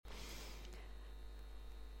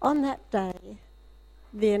On that day,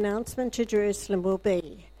 the announcement to Jerusalem will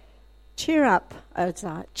be, Cheer up,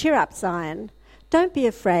 Zion. Don't be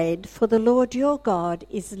afraid, for the Lord your God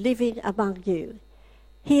is living among you.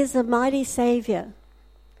 He is a mighty Saviour.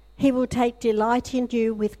 He will take delight in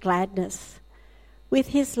you with gladness. With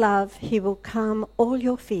his love, he will calm all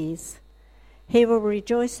your fears. He will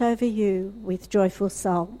rejoice over you with joyful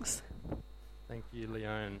songs. Thank you,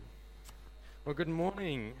 Leone. Well, good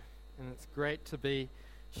morning, and it's great to be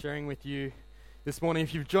sharing with you this morning.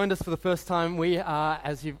 If you've joined us for the first time, we are,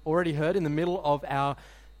 as you've already heard, in the middle of our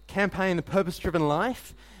campaign, The Purpose-Driven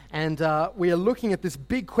Life, and we are looking at this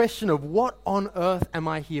big question of what on earth am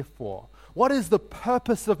I here for? What is the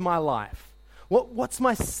purpose of my life? What's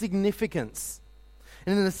my significance?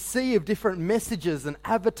 And in a sea of different messages and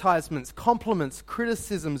advertisements, compliments,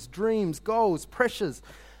 criticisms, dreams, goals, pressures,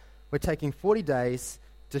 we're taking 40 days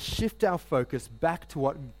to shift our focus back to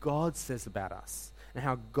what God says about us and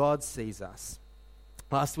how God sees us.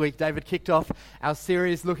 Last week, David kicked off our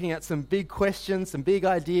series looking at some big questions, some big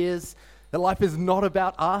ideas, that life is not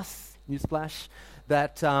about us, newsflash,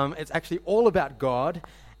 that it's actually all about God,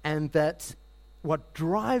 and that what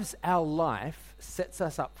drives our life sets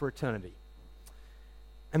us up for eternity.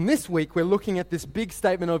 And this week, we're looking at this big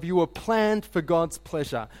statement of you were planned for God's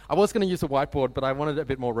pleasure. I was going to use a whiteboard, but I wanted a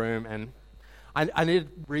bit more room, and I needed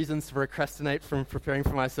reasons to procrastinate from preparing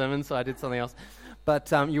for my sermon, so I did something else.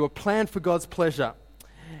 But you were planned for God's pleasure.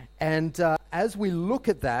 And as we look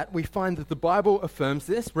at that, we find that the Bible affirms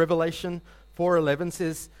this. Revelation 4:11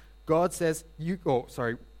 says,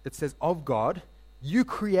 it says of God, you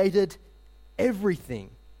created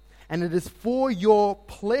everything, and it is for your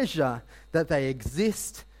pleasure that they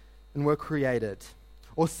exist and were created.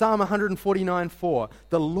 Or Psalm 149:4,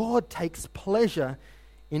 the Lord takes pleasure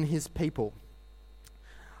in his people.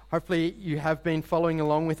 Hopefully you have been following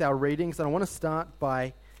along with our readings, and I want to start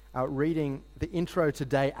by reading the intro to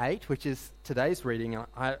day 8, which is today's reading.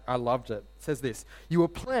 I loved it. It says this: you were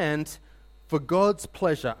planned for God's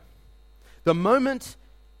pleasure. The moment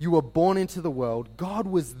you were born into the world, God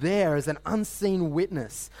was there as an unseen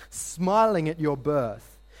witness, smiling at your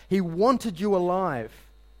birth. He wanted you alive,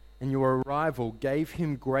 and your arrival gave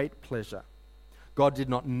him great pleasure. God did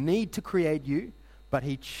not need to create you, but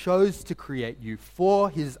he chose to create you for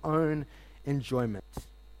his own enjoyment.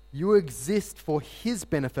 You exist for his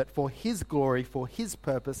benefit, for his glory, for his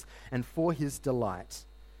purpose, and for his delight.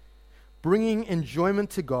 Bringing enjoyment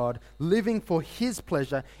to God, living for his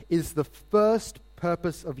pleasure, is the first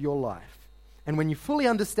purpose of your life. And when you fully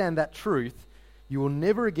understand that truth, you will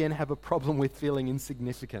never again have a problem with feeling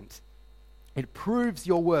insignificant. It proves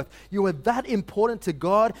your worth. You are that important to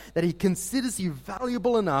God that he considers you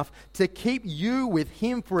valuable enough to keep you with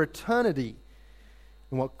him for eternity.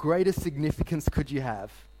 And what greater significance could you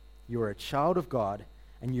have? You are a child of God,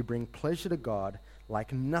 and you bring pleasure to God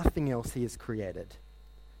like nothing else he has created.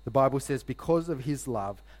 The Bible says because of his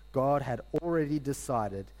love, God had already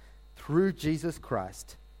decided through Jesus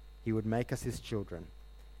Christ he would make us his children.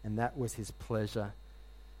 And that was his pleasure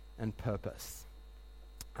and purpose.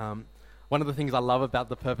 One of the things I love about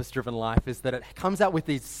the purpose-driven life is that it comes out with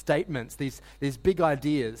these statements, these big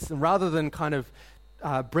ideas, and rather than kind of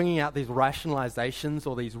bringing out these rationalizations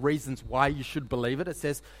or these reasons why you should believe it, it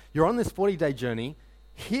says, you're on this 40-day journey,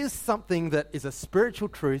 here's something that is a spiritual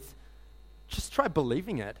truth, just try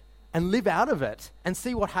believing it and live out of it and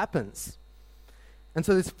see what happens. And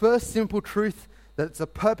so this first simple truth that's the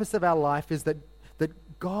purpose of our life is that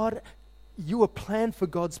God, you are planned for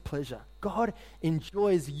God's pleasure. God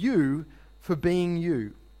enjoys you for being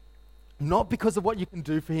you. Not because of what you can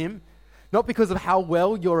do for him, not because of how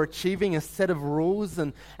well you're achieving a set of rules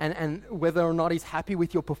and whether or not he's happy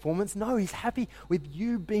with your performance. No, he's happy with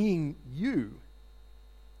you being you.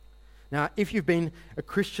 Now, if you've been a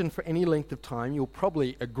Christian for any length of time, you'll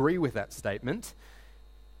probably agree with that statement.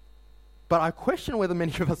 But I question whether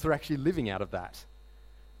many of us are actually living out of that.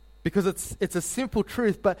 Because it's a simple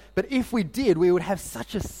truth, but if we did, we would have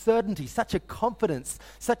such a certainty, such a confidence,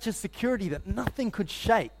 such a security that nothing could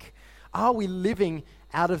shake. Are we living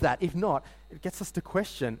out of that? If not, it gets us to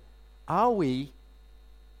question, are we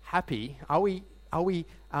happy? Are we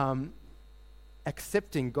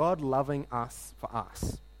accepting God loving us for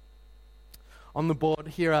us? On the board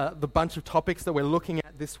here are the bunch of topics that we're looking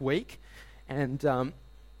at this week, and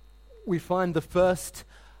we find the first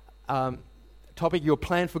topic, your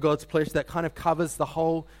plan for God's pleasure, that kind of covers the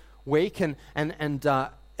whole week, and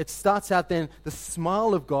it starts out then, the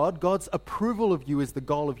smile of God, God's approval of you is the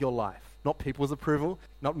goal of your life. Not people's approval,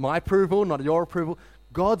 not my approval, not your approval,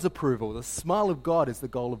 God's approval. The smile of God is the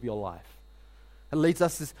goal of your life. It leads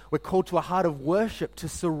us, we're called to a heart of worship, to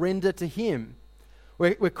surrender to him.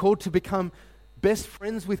 We're called to become best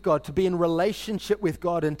friends with God, to be in relationship with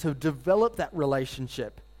God and to develop that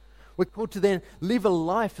relationship. We're called to then live a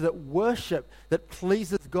life that that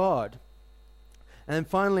pleases God. And then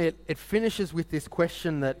finally, it finishes with this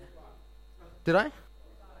question that... Did I?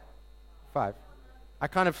 5. I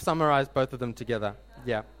kind of summarized both of them together.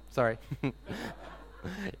 Yeah, sorry.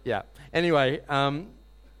 Yeah. Anyway,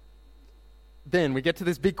 then we get to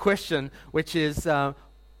this big question, which is,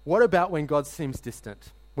 what about when God seems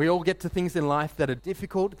distant? We all get to things in life that are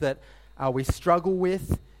difficult, that we struggle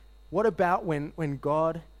with. What about when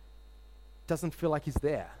God doesn't feel like he's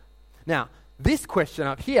there? Now, this question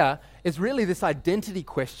up here is really this identity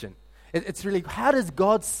question. It's really, how does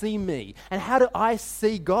God see me? And how do I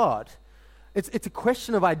see God? It's a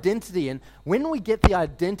question of identity. And when we get the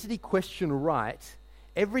identity question right,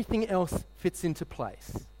 everything else fits into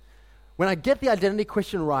place. When I get the identity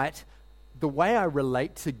question right, the way I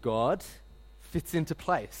relate to God fits into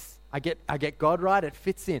place. I get God right, it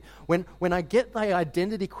fits in. When I get the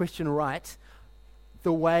identity question right,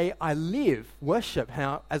 the way I live, worship,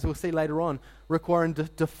 how, as we'll see later on, Rick Warren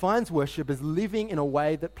defines worship as living in a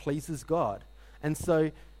way that pleases God. And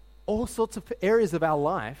so all sorts of areas of our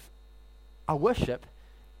life are worship.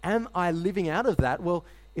 Am I living out of that? Well,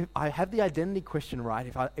 if I have the identity question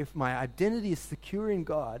right, if my identity is secure in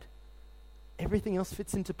God, everything else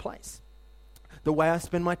fits into place. The way I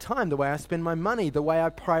spend my time, the way I spend my money, the way I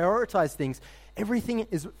prioritize things, everything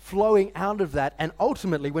is flowing out of that. And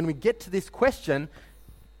ultimately, when we get to this question,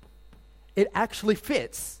 it actually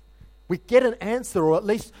fits. We get an answer, or at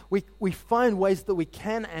least we find ways that we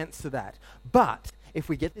can answer that. But if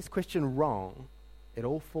we get this question wrong, it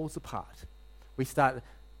all falls apart.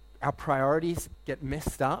 Our priorities get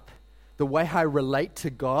messed up. The way I relate to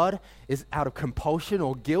God is out of compulsion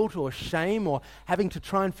or guilt or shame or having to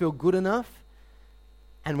try and feel good enough.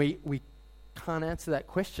 And we can't answer that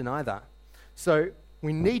question either. So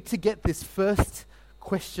we need to get this first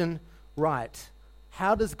question right.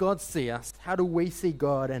 How does God see us? How do we see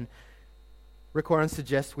God? And Rick Warren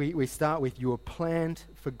suggests we start with, you are planned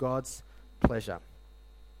for God's pleasure.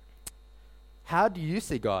 How do you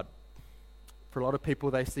see God? For a lot of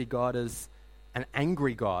people, they see God as an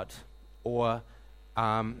angry God, or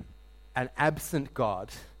an absent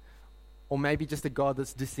God, or maybe just a God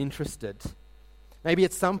that's disinterested. Maybe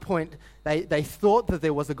at some point they thought that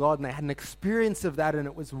there was a God and they had an experience of that and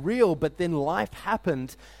it was real, but then life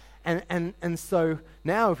happened. And so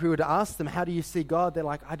now if we were to ask them, how do you see God? They're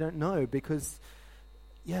like, I don't know, because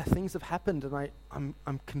things have happened and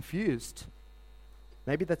I'm confused.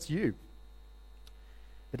 Maybe that's you.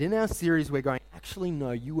 But in our series we're going, actually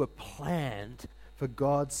no, you were planned for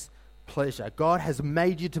God's pleasure. God has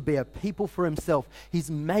made you to be a people for himself.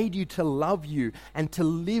 He's made you to love you and to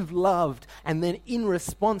live loved, and then in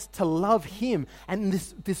response to love him. And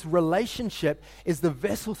this relationship is the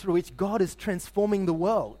vessel through which God is transforming the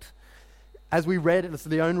world. As we read, as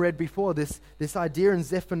Leon read before, this idea in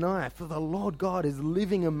Zephaniah, for the Lord God is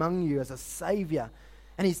living among you as a savior,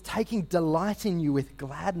 and he's taking delight in you with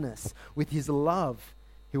gladness, with his love.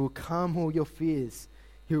 He will calm all your fears.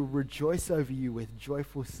 He will rejoice over you with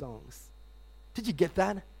joyful songs. Did you get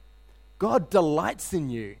that? God delights in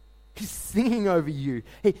you. He's singing over you.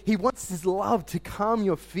 He wants his love to calm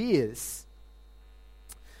your fears.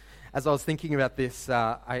 As I was thinking about this,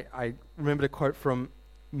 I remembered a quote from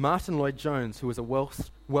Martin Lloyd-Jones, who was a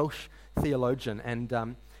Welsh theologian.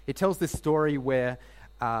 And he tells this story where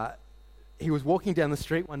he was walking down the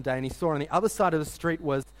street one day and he saw on the other side of the street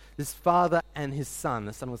was this father and his son.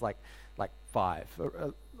 The son was like 5,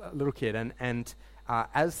 a little kid. And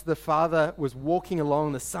as the father was walking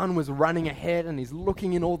along, the son was running ahead and he's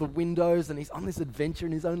looking in all the windows and he's on this adventure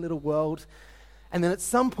in his own little world. And then at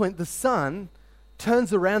some point, the son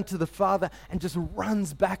turns around to the father and just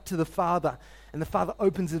runs back to the father. And the father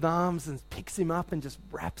opens his arms and picks him up and just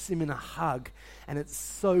wraps him in a hug. And it's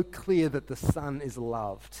so clear that the son is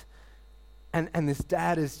loved. And this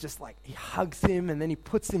dad is just like, he hugs him and then he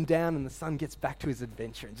puts him down and the son gets back to his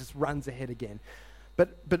adventure and just runs ahead again.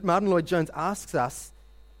 But Martin Lloyd-Jones asks us,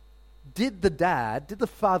 did the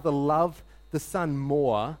father love the son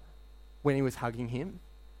more when he was hugging him?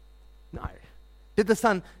 No. Did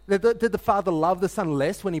the father love the son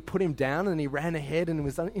less when he put him down and he ran ahead and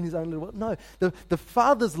was in his own little world? No. The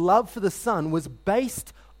father's love for the son was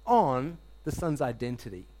based on the son's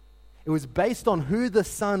identity. It was based on who the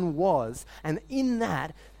son was, and in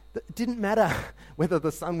that, it didn't matter whether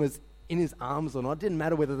the son was in his arms or not. It didn't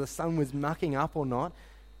matter whether the son was mucking up or not.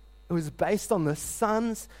 It was based on the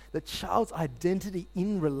child's identity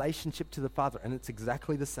in relationship to the father, and it's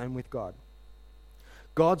exactly the same with God.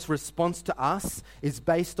 God's response to us is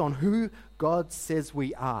based on who God says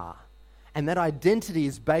we are. And that identity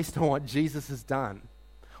is based on what Jesus has done.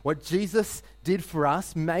 What Jesus did for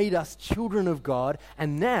us made us children of God,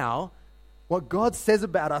 and now what God says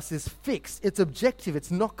about us is fixed. It's objective.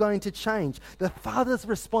 It's not going to change. The Father's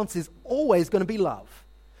response is always going to be love.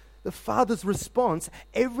 The Father's response,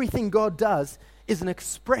 everything God does, is an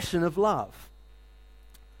expression of love.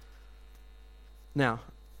 Now,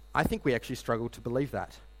 I think we actually struggle to believe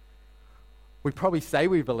that. We probably say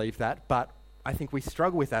we believe that, but I think we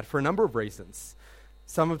struggle with that for a number of reasons.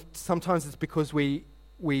 Sometimes it's because we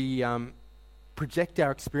project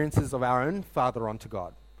our experiences of our own father onto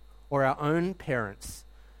God, or our own parents.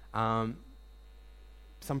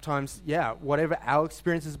 Sometimes, whatever our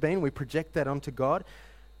experience has been, we project that onto God.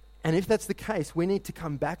 And if that's the case, we need to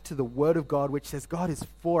come back to the Word of God, which says God is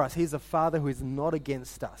for us. He's a Father who is not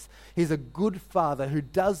against us. He's a good Father who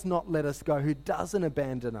does not let us go, who doesn't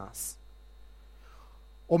abandon us.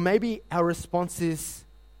 Or maybe our response is,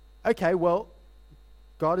 okay, well,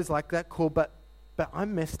 God is like that, cool, but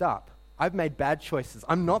I'm messed up. I've made bad choices.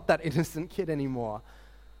 I'm not that innocent kid anymore.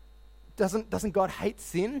 Doesn't God hate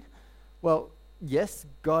sin? Well, yes,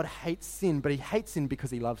 God hates sin, but he hates sin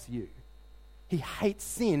because he loves you. He hates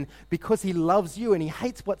sin because he loves you, and he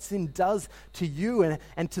hates what sin does to you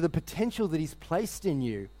and to the potential that he's placed in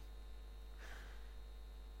you.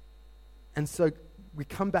 And so we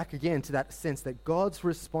come back again to that sense that God's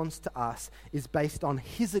response to us is based on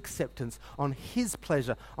his acceptance, on his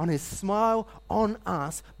pleasure, on his smile on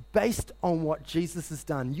us, based on what Jesus has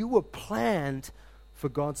done. You were planned for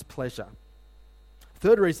God's pleasure.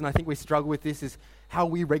 Third reason I think we struggle with this is how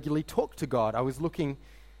we regularly talk to God. I was looking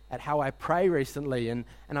at how I pray recently, and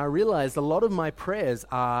I realized a lot of my prayers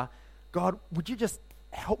are, God, would you just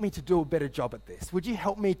help me to do a better job at this? Would you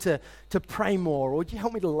help me to pray more? Or would you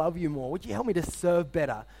help me to love you more? Would you help me to serve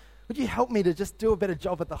better? Would you help me to just do a better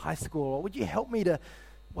job at the high school? Or would you help me to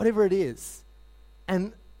whatever it is?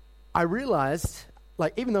 And I realized,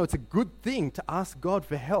 even though it's a good thing to ask God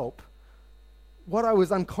for help, what I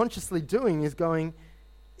was unconsciously doing is going,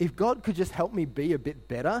 if God could just help me be a bit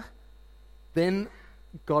better, then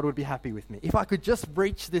God would be happy with me. If I could just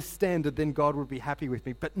reach this standard, then God would be happy with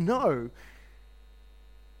me. But no.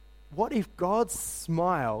 What if God's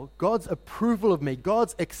smile, God's approval of me,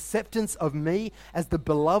 God's acceptance of me as the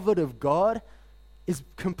beloved of God is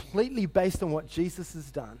completely based on what Jesus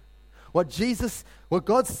has done? What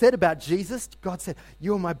God said about Jesus, God said,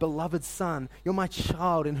 "You are my beloved son. You're my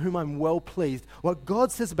child in whom I'm well pleased." What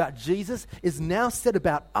God says about Jesus is now said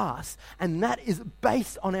about us, and that is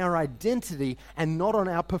based on our identity and not on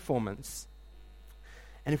our performance.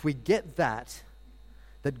 And if we get that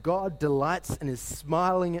God delights and is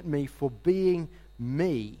smiling at me for being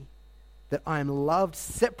me, that I am loved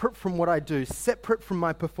separate from what I do, separate from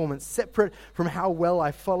my performance, separate from how well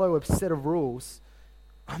I follow a set of rules,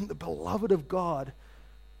 I'm the beloved of God.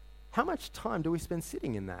 How much time do we spend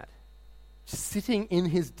sitting in that? Just sitting in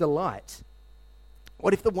his delight.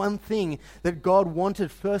 What if the one thing that God wanted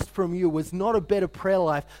first from you was not a better prayer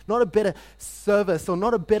life, not a better service, or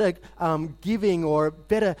not a better giving, or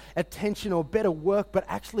better attention, or better work, but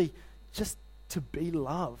actually just to be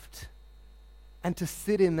loved and to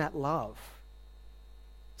sit in that love?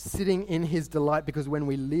 Sitting in his delight, because when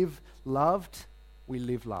we live loved, we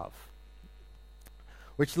live love.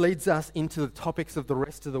 Which leads us into the topics of the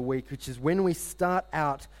rest of the week, which is when we start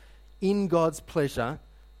out in God's pleasure,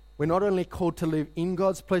 we're not only called to live in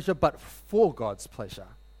God's pleasure, but for God's pleasure.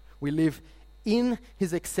 We live in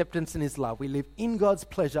his acceptance and his love. We live in God's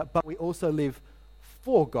pleasure, but we also live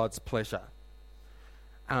for God's pleasure.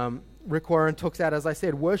 Rick Warren talks out, as I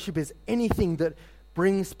said, worship is anything that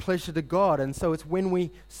brings pleasure to God. And so it's when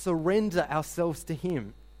we surrender ourselves to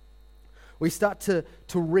him. We start to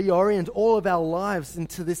reorient all of our lives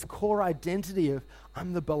into this core identity of,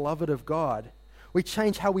 I'm the beloved of God. We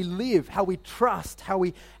change how we live, how we trust, how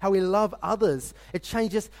we love others. It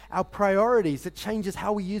changes our priorities. It changes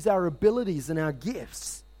how we use our abilities and our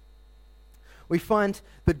gifts. We find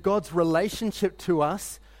that God's relationship to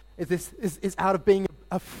us is out of being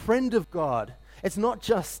a friend of God. It's not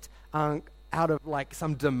just out of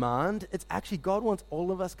some demand. It's actually God wants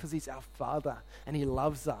all of us because he's our Father and he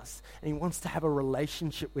loves us and he wants to have a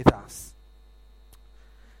relationship with us.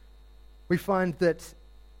 We find that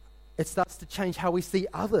it starts to change how we see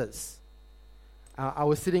others. I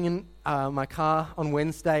was sitting in my car on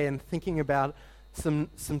Wednesday and thinking about some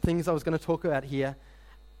things I was going to talk about here,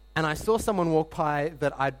 and I saw someone walk by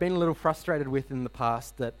that I'd been a little frustrated with in the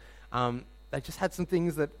past, that they just had some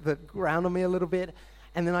things that ground on me a little bit.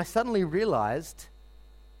 And then I suddenly realized,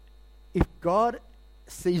 if God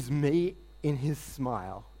sees me in his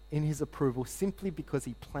smile, in his approval, simply because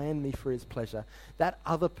he planned me for his pleasure, that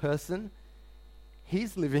other person,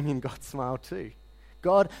 he's living in God's smile too.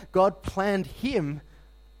 God planned him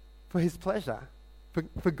for his pleasure,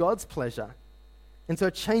 for God's pleasure. And so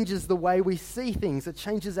it changes the way we see things. It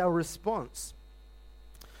changes our response.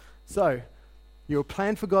 So, you were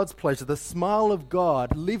planned for God's pleasure. The smile of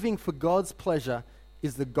God, living for God's pleasure,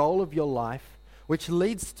 is the goal of your life, which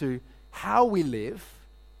leads to how we live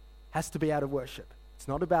has to be out of worship. It's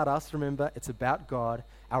not about us, remember, it's about God.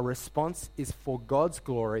 Our response is for God's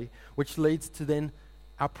glory, which leads to then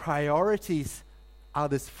our priorities are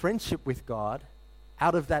this friendship with God.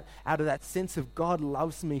 Out of that sense of God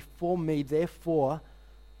loves me for me, therefore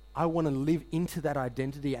I want to live into that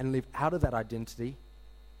identity and live out of that identity.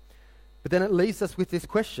 But then it leaves us with this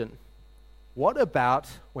question: what about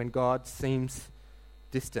when God seems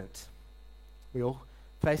distant? We all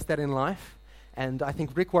face that in life, and I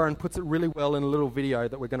think Rick Warren puts it really well in a little video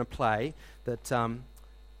that we're going to play that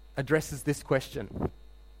addresses this question.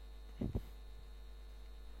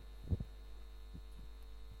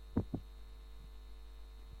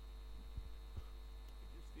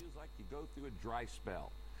 Go through a dry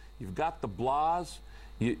spell. You've got the blahs.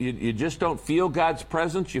 You just don't feel God's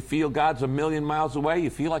presence. You feel God's a million miles away. You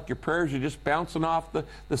feel like your prayers are just bouncing off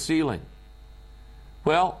the ceiling.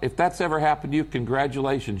 Well, if that's ever happened to you,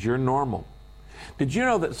 congratulations, you're normal. Did you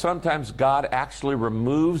know that sometimes God actually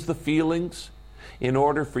removes the feelings in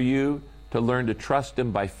order for you to learn to trust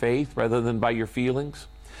Him by faith rather than by your feelings?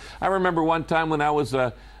 I remember one time when I was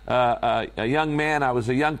a young man, I was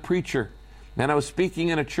a young preacher, and I was speaking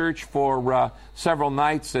in a church for several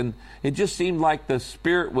nights, and it just seemed like the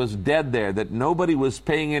spirit was dead there, that nobody was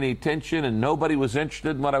paying any attention and nobody was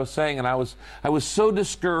interested in what I was saying, and I was so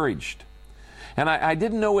discouraged. And I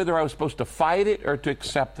didn't know whether I was supposed to fight it or to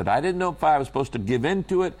accept it. I didn't know if I was supposed to give in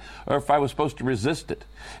to it or if I was supposed to resist it.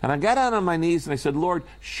 And I got down on my knees and I said, Lord,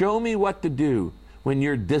 show me what to do when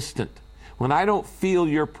you're distant, when I don't feel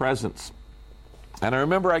your presence. And I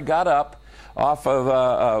remember I got up off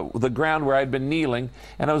of the ground where I'd been kneeling,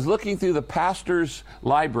 and I was looking through the pastor's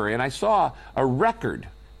library, and I saw a record.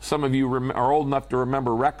 Some of you are old enough to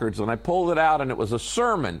remember records, and I pulled it out, and it was a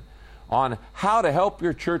sermon on how to help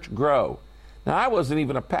your church grow. Now, I wasn't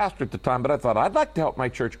even a pastor at the time, but I thought, I'd like to help my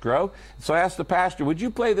church grow. So I asked the pastor, would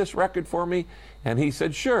you play this record for me? And he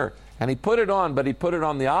said, sure. And he put it on, but he put it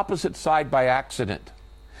on the opposite side by accident.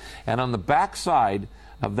 And on the back side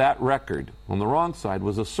of that record, on the wrong side,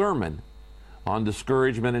 was a sermon on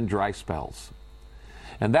discouragement and dry spells.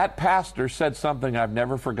 And that pastor said something I've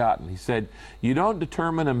never forgotten. He said, you don't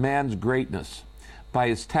determine a man's greatness by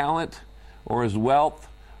his talent or his wealth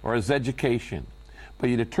or his education,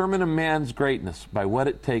 but you determine a man's greatness by what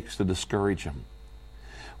it takes to discourage him.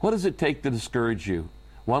 What does it take to discourage you?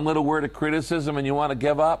 One little word of criticism and you want to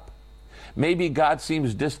give up? Maybe God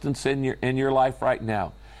seems distant in your life right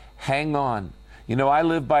now. Hang on. You know, I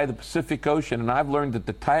live by the Pacific Ocean, and I've learned that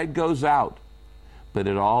the tide goes out, but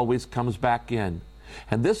it always comes back in.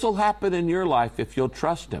 And this will happen in your life if you'll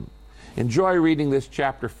trust Him. Enjoy reading this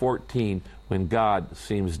chapter 14, When God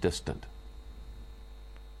Seems Distant.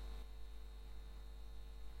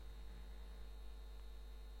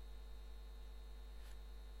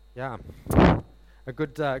 Yeah, a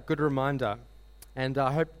good reminder. And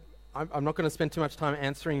I hope, I'm not going to spend too much time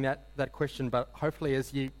answering that question, but hopefully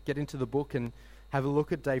as you get into the book and have a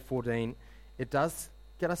look at day 14, it does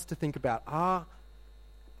get us to think about, are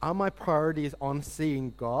my priorities on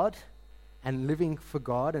seeing God and living for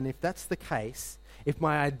God? And if that's the case, if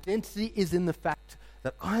my identity is in the fact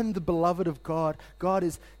that I'm the beloved of God, God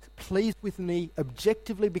is pleased with me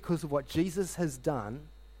objectively because of what Jesus has done,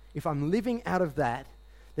 if I'm living out of that,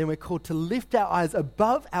 then we're called to lift our eyes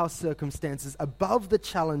above our circumstances, above the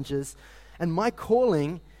challenges. And my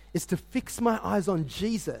calling is to fix my eyes on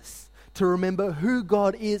Jesus, to remember who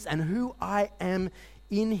God is and who I am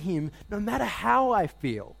in Him, no matter how I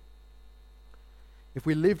feel. If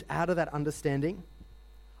we lived out of that understanding,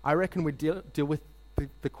 I reckon we'd deal with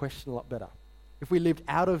the question a lot better. If we lived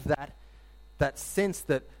out of that sense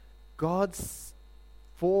that God's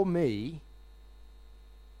for me,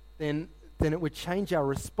 then it would change our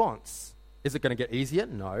response. Is it going to get easier?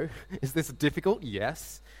 No. Is this difficult?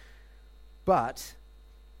 Yes. But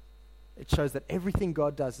it shows that everything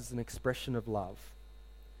God does is an expression of love.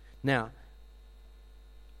 Now,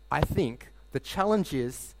 I think the challenge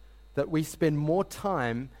is that we spend more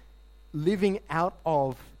time living out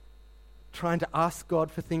of trying to ask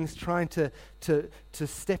God for things, trying to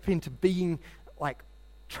step into being like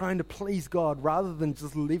trying to please God rather than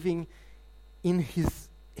just living in His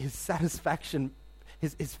satisfaction,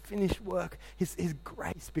 his finished work, his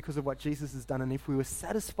grace because of what Jesus has done. And if we were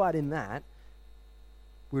satisfied in that,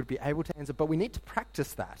 we would be able to answer. But we need to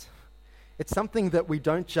practice that. It's something that we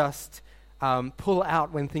don't just pull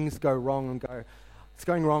out when things go wrong and go, it's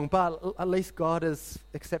going wrong, but at least God has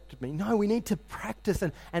accepted me. No, we need to practice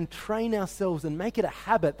and train ourselves and make it a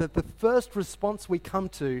habit that the first response we come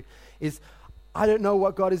to is, I don't know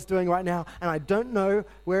what God is doing right now, and I don't know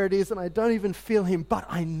where it is, and I don't even feel him, but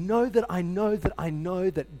I know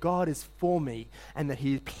that God is for me, and that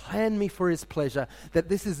he planned me for his pleasure, that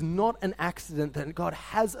this is not an accident, that God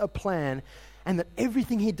has a plan, and that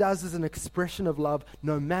everything he does is an expression of love,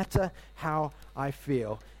 no matter how I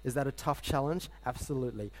feel. Is that a tough challenge?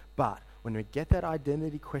 Absolutely. But when we get that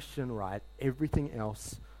identity question right, everything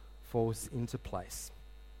else falls into place.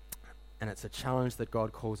 And it's a challenge that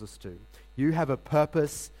God calls us to. You have a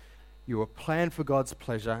purpose, you were planned for God's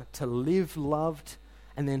pleasure, to live loved,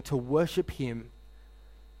 and then to worship him.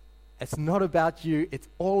 It's not about you, it's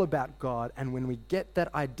all about God. And when we get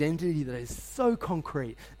that identity that is so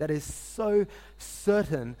concrete, that is so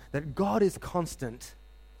certain that God is constant,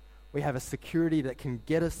 we have a security that can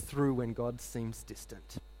get us through when God seems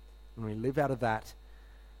distant. When we live out of that,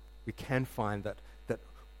 we can find that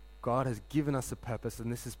God has given us a purpose,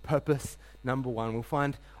 and this is purpose number one. We'll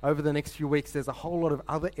find over the next few weeks there's a whole lot of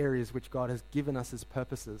other areas which God has given us as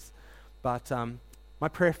purposes. But my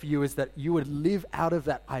prayer for you is that you would live out of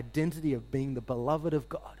that identity of being the beloved of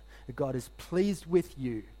God, that God is pleased with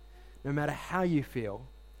you, no matter how you feel,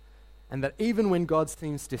 and that even when God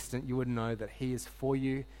seems distant, you would know that he is for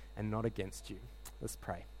you and not against you. Let's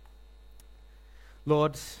pray.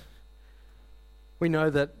 Lord, we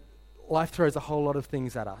know that life throws a whole lot of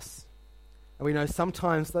things at us. And we know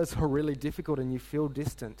sometimes those are really difficult and you feel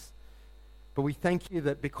distant. But we thank you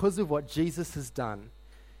that because of what Jesus has done,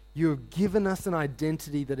 you have given us an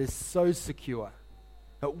identity that is so secure,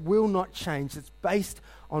 that will not change. It's based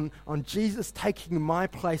on Jesus taking my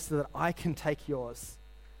place so that I can take yours.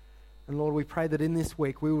 And Lord, we pray that in this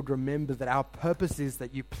week we would remember that our purpose is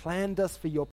that you planned us for your